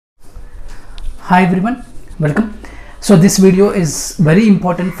Hi everyone, welcome. So this video is very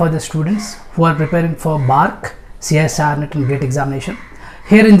important for the students who are preparing for barc, CSIR NET and GATE examination.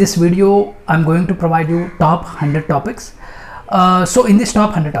 Here in this video, I'm going to provide you top 100 topics. So in this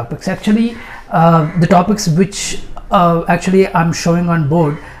top 100 topics, actually the topics which actually I'm showing on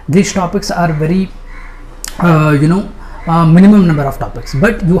board, these topics are very minimum number of topics,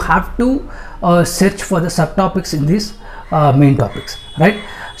 but you have to search for the subtopics in these main topics, right?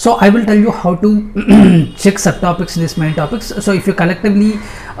 So I will tell you how to check subtopics in these main topics. So if you collectively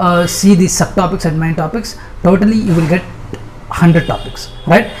see these subtopics and main topics, totally you will get 100 topics,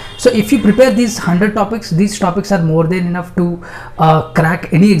 right? So if you prepare these 100 topics, these topics are more than enough to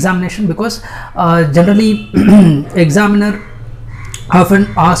crack any examination, because generally examiner often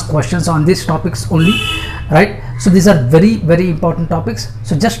ask questions on these topics only, right? So these are very important topics.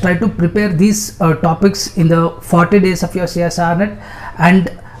 So just try to prepare these topics in the 40 days of your CSIR NET,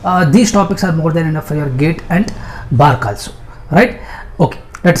 and these topics are more than enough for your GATE and barc also, right? Okay,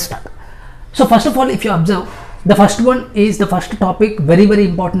 let's start. So first of all, if you observe, the first one is the first topic, very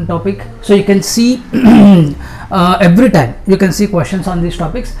important topic. So you can see every time you can see questions on these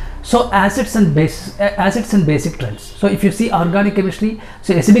topics. So acids and basic trends. So if you see organic chemistry,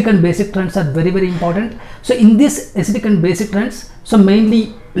 so acidic and basic trends are very important. So in this acidic and basic trends, so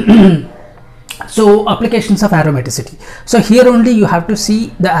mainly so applications of aromaticity. So here only you have to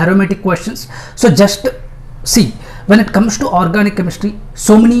see the aromatic questions. So just see, when it comes to organic chemistry,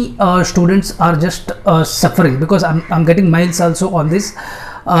 so many students are just suffering, because I'm getting mails also on this.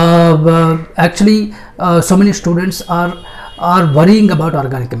 Actually so many students are worrying about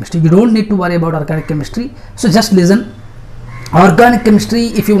organic chemistry. You don't need to worry about organic chemistry. So just listen. Organic chemistry,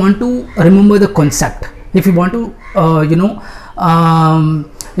 if you want to remember the concept, if you want to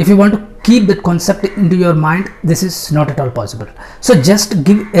if you want to keep that concept into your mind, this is not at all possible. So just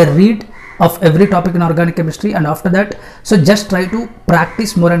give a read of every topic in organic chemistry, and after that, so just try to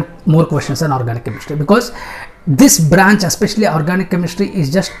practice more and more questions on organic chemistry, because this branch, especially organic chemistry,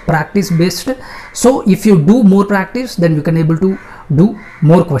 is just practice based. So if you do more practice, then you can able to do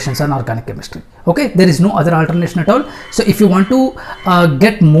more questions on organic chemistry. Okay, there is no other alternation at all. So if you want to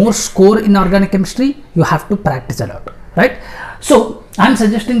get more score in organic chemistry, you have to practice a lot, right? So I'm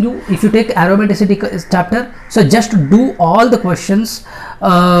suggesting you, if you take aromaticity chapter, so just do all the questions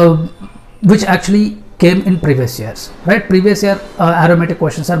which actually came in previous years, right? Previous year aromatic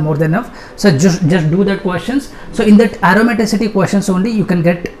questions are more than enough. So just do that questions. So in that aromaticity questions only, you can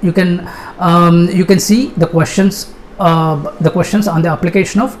get, you can see the questions on the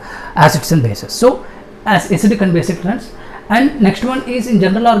application of acids and bases. So as acidic and basic trends. And next one is in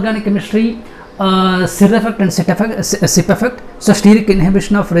general organic chemistry, CSIR effect and SIP effect. So steric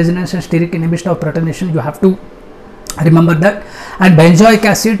inhibition of resonance and steric inhibition of protonation, you have to remember that. And benzoic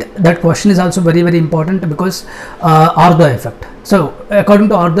acid, that question is also very important, because ortho effect. So according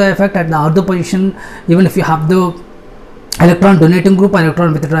to ortho effect, at the ortho position, even if you have the electron donating group or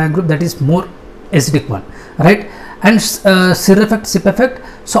electron withdrawing group, that is more acidic one, right? And CSIR effect, SIP effect,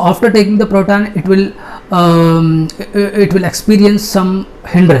 so after taking the proton, it will experience some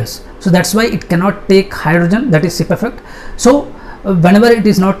hindrance. So that's why it cannot take hydrogen, that is SIP effect. So whenever it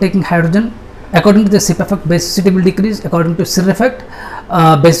is not taking hydrogen, according to the SIP effect, basicity will decrease. According to CSIR effect,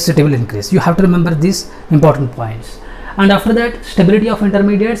 basicity will increase. You have to remember these important points. And after that, stability of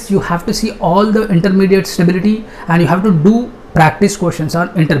intermediates, you have to see all the intermediate stability, and you have to do practice questions on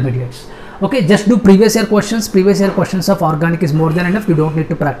intermediates. Okay, just do previous year questions. Previous year questions of organic is more than enough. You don't need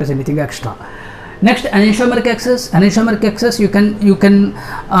to practice anything extra. Next, enantiomeric excess. Enantiomeric excess, you can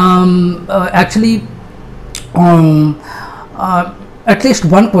actually at least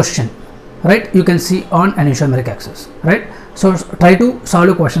one question, right, you can see on enantiomeric excess, right? So try to solve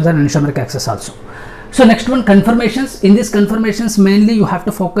the questions on enantiomeric excess also. So next one, conformations. In these conformations, mainly you have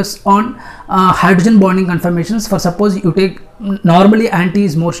to focus on hydrogen bonding conformations. For suppose you take, normally anti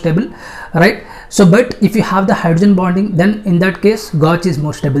is more stable, right? So but if you have the hydrogen bonding, then in that case gauche is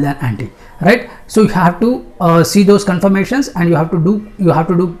more stable than anti, right? So you have to see those conformations, and you have to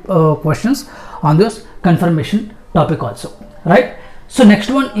do questions on those conformation topic also, right? So next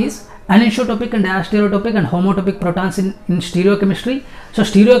one is anisotopic and diastereotopic and homotopic protons in stereochemistry. So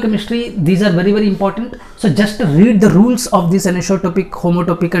stereochemistry, these are very important. So just read the rules of this anisotopic,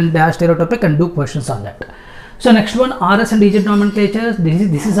 homotopic and diastereotopic and do questions on that. So next one, RS and EZ nomenclatures.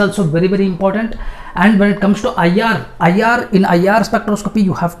 This is also very important. And when it comes to IR in IR spectroscopy,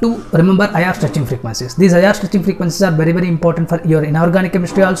 you have to remember IR stretching frequencies. These IR stretching frequencies are very important for your inorganic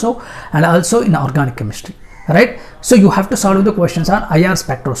chemistry also, and also in organic chemistry, right? So you have to solve the questions on IR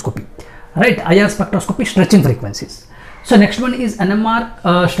spectroscopy, right? IR spectroscopy stretching frequencies. So next one is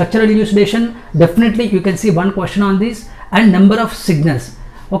NMR, structural elucidation. Definitely you can see one question on this, and number of signals.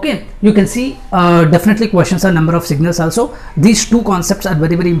 Okay, you can see definitely questions on number of signals also. These two concepts are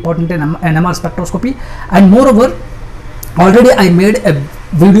very important in NMR spectroscopy. And moreover, already I made a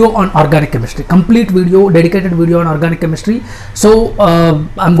video on organic chemistry, complete video, dedicated video on organic chemistry. So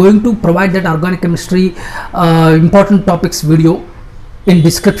I'm going to provide that organic chemistry important topics video in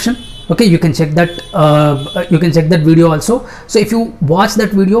description. Okay, you can check that video also. So if you watch that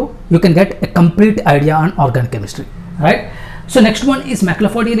video, you can get a complete idea on organic chemistry, right? So next one is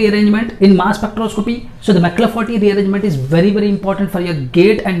McLafferty rearrangement in mass spectroscopy. So the McLafferty rearrangement is very important for your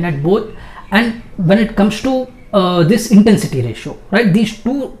gate and net both. And when it comes to this intensity ratio, right, these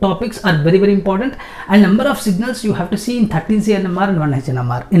two topics are very important. And number of signals you have to see in 13C NMR and 1H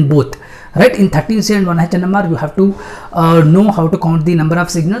NMR in both, right? In 13C and 1H NMR, you have to know how to count the number of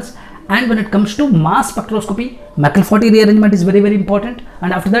signals. And when it comes to mass spectroscopy, McLafferty rearrangement is very important.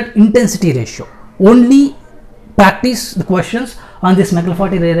 And after that, intensity ratio. Only practice the questions on this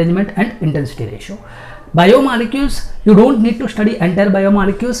McLafferty rearrangement and intensity ratio. Biomolecules, you don't need to study entire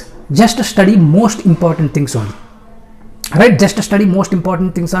biomolecules, just study most important things only, right? Just study most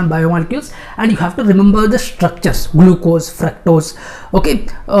important things on biomolecules, and you have to remember the structures: glucose, fructose, okay,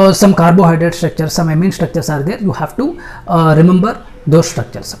 some carbohydrate structures, some amine structures are there. You have to remember those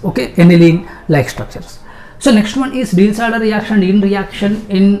structures, okay, aniline like structures. So next one is Diels-Alder reaction, in reaction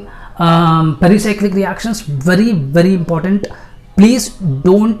in pericyclic reactions. Very important. Please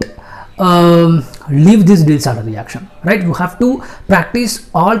don't leave this Diels-Alder reaction, right? You have to practice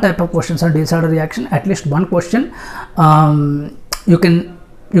all type of questions on Diels-Alder reaction. At least one question you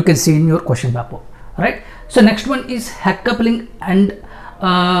can see in your question paper, right? So next one is Heck coupling, and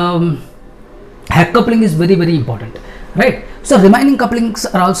Heck coupling is very important, right? So remaining couplings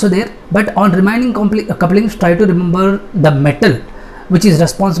are also there, but on remaining couplings, try to remember the metal which is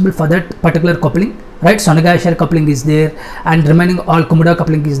responsible for that particular coupling, right? Sonnegaischer coupling is there, and remaining all Kumuda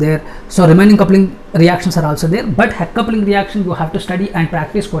coupling is there. So remaining coupling reactions are also there, but Heck coupling reaction you have to study and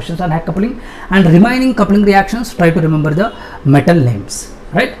practice questions on Heck coupling, and remaining coupling reactions, try to remember the metal names,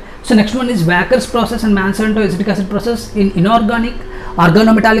 right? So next one is Wacker's process and Monsanto acetic acid process in inorganic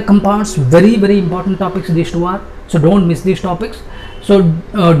organometallic compounds. Very important topics these two are, so don't miss these topics. So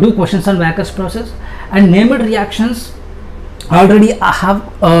do questions on Wacker's process. And named reactions, already I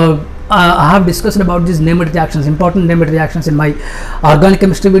have discussed about these named reactions, important named reactions in my organic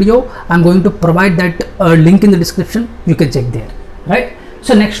chemistry video. I'm going to provide that link in the description. You can check there, right?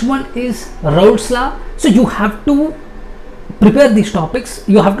 So next one is Raoult's law. So you have to prepare these topics.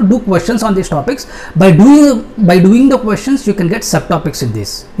 You have to do questions on these topics. By doing the questions, you can get subtopics in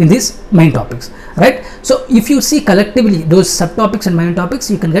these main topics, right? So if you see collectively those subtopics and main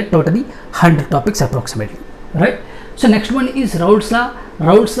topics, you can get totally 100 topics approximately, right? So next one is Raoult's law.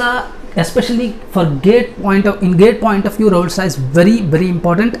 Raoult's law, especially for gate point of view, Raoult's law is very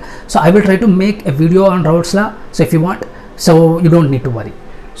important. So I will try to make a video on Raoult's law, so if you want, so you don't need to worry.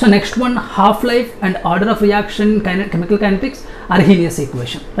 So next one, half-life and order of reaction, chemical kinetics, Arrhenius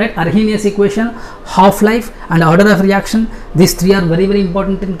equation, right? Arrhenius equation, half-life and order of reaction, these three are very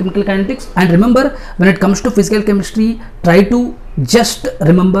important in chemical kinetics. And remember, when it comes to physical chemistry, try to just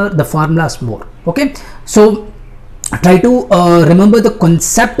remember the formulas more, okay? So try to remember the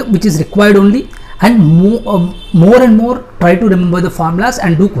concept which is required only, and more and more try to remember the formulas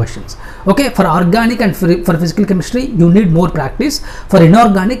and do questions, okay? For organic and for physical chemistry, you need more practice. For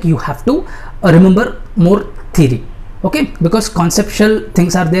inorganic, you have to remember more theory, okay? Because conceptual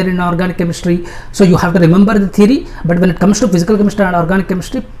things are there in organic chemistry, so you have to remember the theory. But when it comes to physical chemistry and organic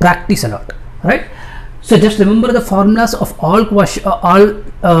chemistry, practice a lot, right? So just remember the formulas of all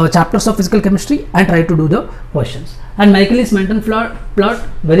chapters of physical chemistry and try to do the questions. And Michaelis-Menten plot,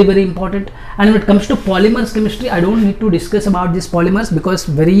 very important. And when it comes to polymers chemistry, I don't need to discuss about these polymers because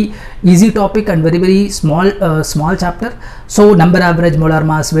very easy topic and very small chapter. So number average molar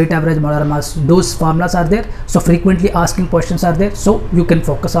mass, weight average molar mass, those formulas are there. So frequently asking questions are there, so you can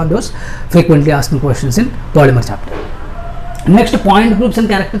focus on those frequently asking questions in polymer chapter. Next, point groups and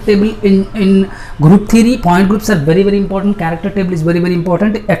character table in group theory. Point groups are very important. Character table is very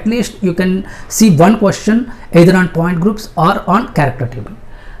important. At least you can see one question either on point groups or on character table.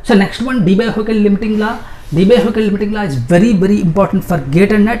 So next one, Debye-Hückel limiting law. Debye-Hückel limiting law is very important for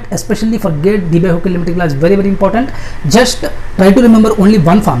gate and net. Especially for gate, Debye-Hückel limiting law is very important. Just try to remember only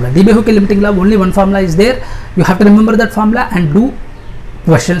one formula. Debye-Hückel limiting law, only one formula is there. You have to remember that formula and do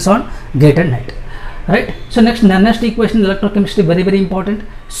questions on gate and net, right? So next, Nernst equation, electrochemistry, very important.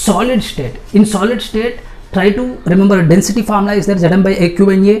 Solid state. In solid state, try to remember density formula is there, Zm by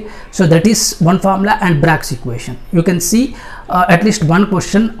AQNA. So that is one formula, and Bragg's equation. You can see at least one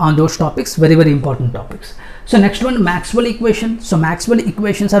question on those topics, very, very important topics. So next one, Maxwell equation. So Maxwell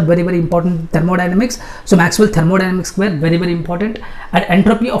equations are very, very important in thermodynamics. So Maxwell thermodynamics square, very, very important. And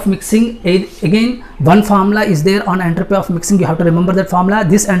entropy of mixing, again one formula is there on entropy of mixing. You have to remember that formula.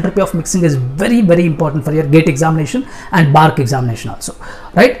 This entropy of mixing is very, very important for your GATE examination and barc examination also,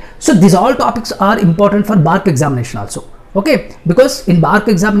 right? So these all topics are important for barc examination also, okay, because in barc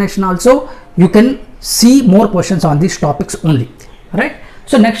examination also you can see more questions on these topics only, right?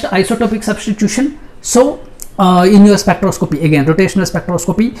 So next, isotopic substitution. So in your spectroscopy, again rotational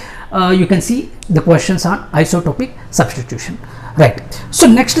spectroscopy, you can see the questions on isotopic substitution, right? So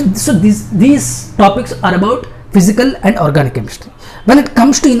next, so these topics are about physical and organic chemistry. When it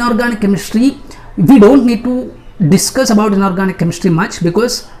comes to inorganic chemistry, we don't need to discuss about inorganic chemistry much,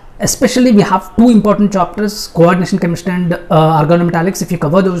 because especially we have two important chapters, coordination chemistry and organometallics. If you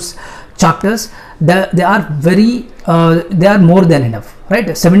cover those chapters, they are very they are more than enough,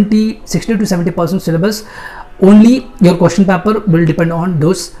 right? 60 to 70% syllabus. Only your question paper will depend on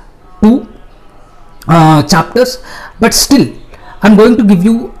those two chapters, but still I'm going to give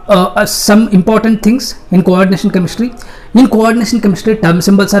you some important things in coordination chemistry. In coordination chemistry, term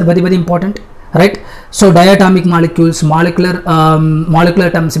symbols are very, very important, right? So diatomic molecules, molecular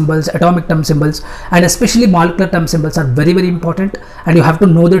term symbols, atomic term symbols, and especially molecular term symbols are very, very important, and you have to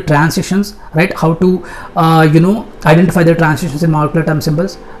know the transitions, right? How to identify the transitions in molecular term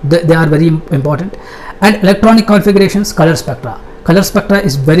symbols. They are very important. And electronic configurations, color spectra. Color spectra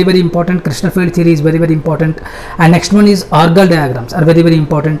is very, very important. Crystal field theory is very, very important. And next one is Argall diagrams are very, very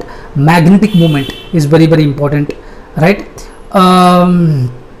important. Magnetic movement is very, very important, right? Color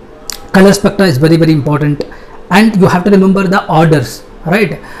spectra is very, very important, and you have to remember the orders,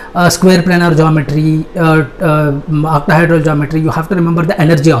 right? Square planar geometry, octahedral geometry, you have to remember the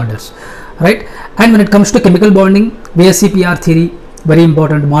energy orders, right? And when it comes to chemical bonding, VSEPR theory, very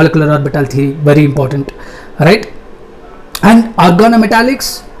important. Molecular orbital theory, very important, right? And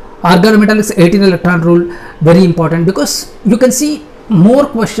organometallics 18 electron rule, very important, because you can see more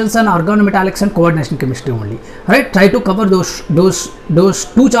questions on organometallics and coordination chemistry only, right? Try to cover those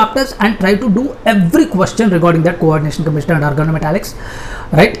two chapters and try to do every question regarding that coordination chemistry and organometallics,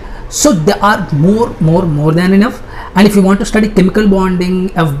 right? So they are more than enough. And if you want to study chemical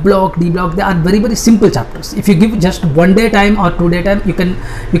bonding, F block, D block, they are very, very simple chapters. If you give just 1 day time or 2 day time, you can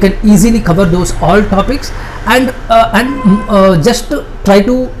easily cover those all topics, and just try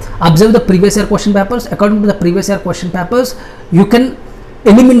to observe the previous year question papers. According to the previous year question papers, you can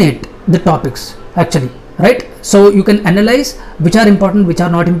eliminate the topics actually, right? So you can analyze which are important, which are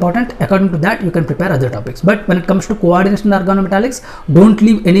not important. According to that, you can prepare other topics. But when it comes to coordination and organometallics, don't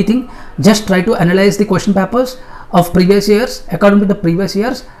leave anything. Just try to analyze the question papers of previous years. According to the previous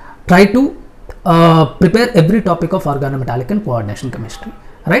years, try to prepare every topic of organometallic and coordination chemistry,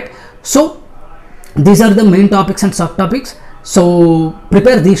 right? So these are the main topics and subtopics. So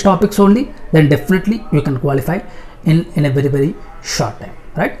prepare these topics only, then definitely you can qualify in a very, very short time,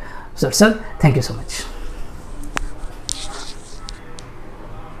 right? So thank you so much.